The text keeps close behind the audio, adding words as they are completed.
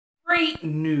Great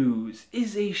News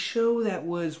is a show that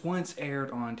was once aired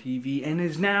on TV and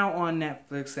is now on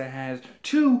Netflix that has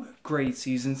 2 great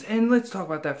seasons. And let's talk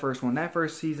about that first one. That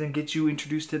first season gets you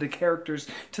introduced to the characters,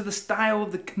 to the style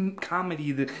of the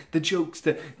comedy, the jokes,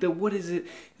 the what is it?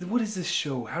 What is this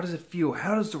show? How does it feel?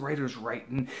 How does the writers write?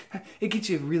 And it gets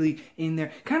you really in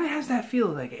there. Kind of has that feel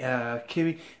like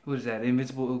Kimmy, what is that?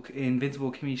 Invincible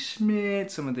Kimmy Schmidt,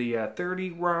 some of the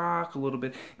 30 Rock, a little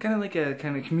bit, kind of like a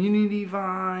kind of Community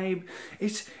vibe.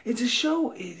 It's a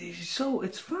show.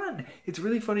 It's fun. It's a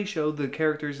really funny show. The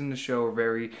characters in the show are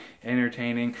very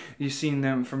entertaining. You've seen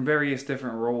them from various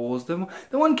different roles. The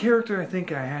one character I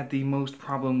think I had the most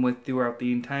problem with throughout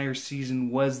the entire season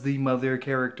was the mother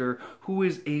character, who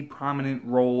is a prominent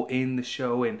role in the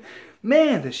show, and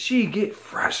man, does she get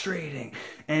frustrating.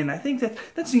 And I think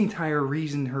that's the entire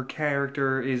reason her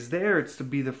character is there. It's to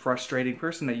be the frustrating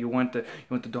person that you want the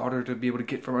daughter to be able to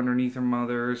get from underneath her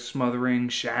mother's smothering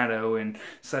shadow and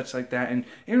such like that,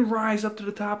 and rise up to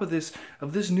the top of this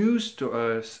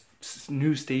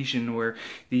news station where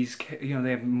these, they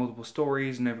have multiple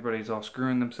stories and everybody's all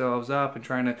screwing themselves up and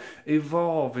trying to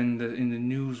evolve in the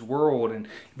news world and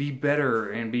be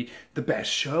better and be the best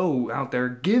show out there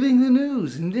giving the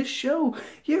news. In this show,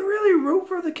 you really root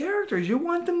for the characters. You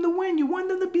want them to win. You want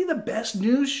them to be the best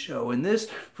news show. And this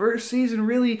first season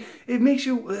really, it makes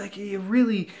you like,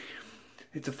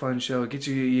 it's a fun show. It gets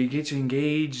you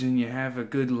engaged, and you have a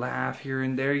good laugh here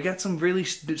and there. You got some really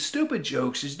stupid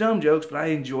jokes. It's dumb jokes, but I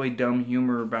enjoy dumb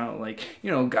humor about, like,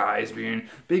 guys being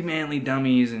big manly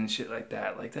dummies and shit like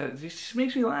that. Like that, it just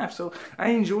makes me laugh. So I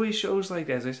enjoy shows like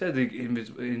that. As I said, the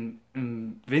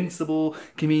Invincible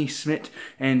Kimmy Schmidt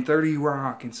and 30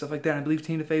 Rock and stuff like that. I believe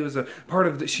Tina Fey was a part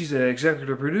of she's an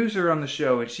executive producer on the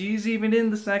show, and she's even in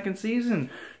the second season.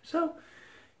 So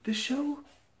the show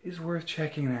is worth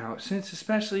checking out, since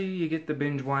especially you get the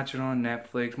binge watching on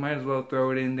Netflix. Might as well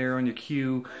throw it in there on your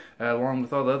queue along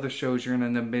with all the other shows you're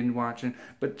going to end up binge watching.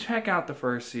 But check out the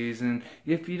first season.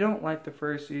 If you don't like the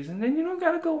first season, then you don't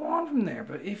got to go on from there.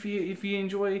 But if you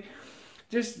enjoy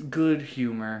just good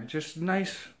humor, just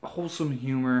nice wholesome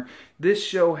humor, this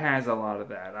show has a lot of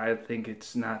that. I think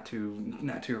it's not too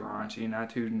raunchy, not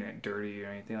too dirty or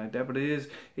anything like that, but it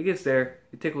gets there.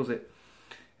 It tickles it.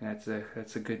 That's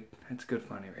good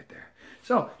funny right there.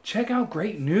 So check out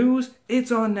Great News.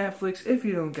 It's on Netflix. If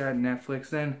you don't got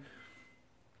Netflix, then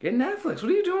get Netflix. What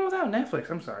are you doing without Netflix?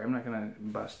 I'm sorry, I'm not gonna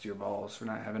bust your balls for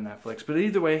not having Netflix. But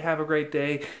either way, have a great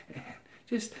day.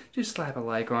 Just slap a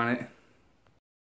like on it.